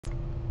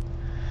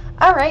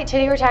All right,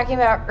 today we're talking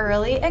about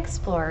early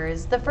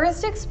explorers. The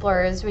first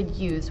explorers would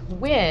use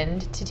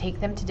wind to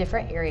take them to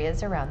different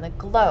areas around the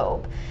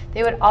globe.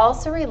 They would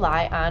also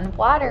rely on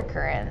water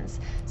currents.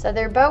 So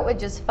their boat would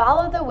just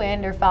follow the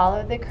wind or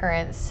follow the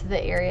currents to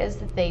the areas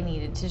that they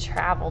needed to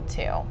travel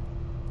to.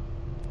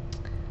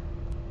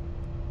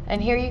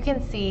 And here you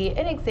can see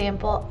an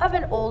example of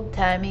an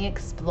old-timey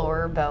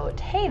explorer boat.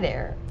 Hey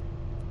there.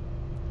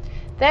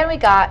 Then we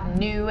got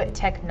new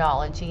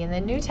technology, and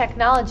the new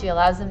technology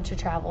allows them to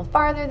travel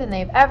farther than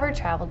they've ever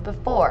traveled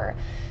before.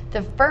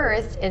 The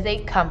first is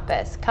a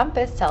compass.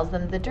 Compass tells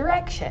them the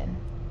direction.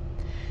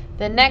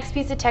 The next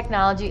piece of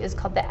technology is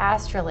called the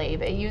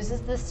astrolabe. It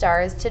uses the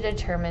stars to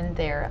determine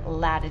their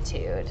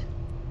latitude.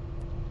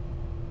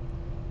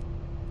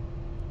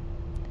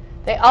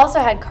 They also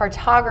had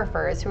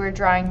cartographers who were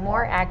drawing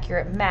more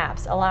accurate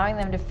maps, allowing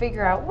them to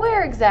figure out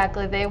where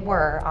exactly they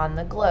were on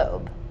the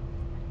globe.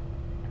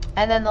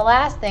 And then the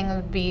last thing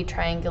would be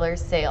triangular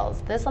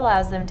sails. This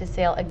allows them to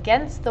sail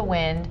against the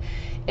wind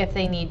if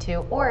they need to,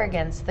 or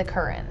against the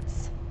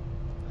currents.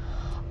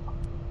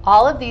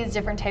 All of these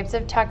different types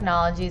of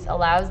technologies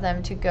allows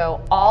them to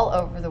go all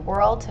over the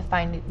world to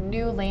find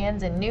new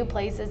lands and new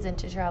places and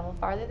to travel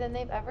farther than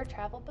they've ever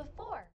traveled before.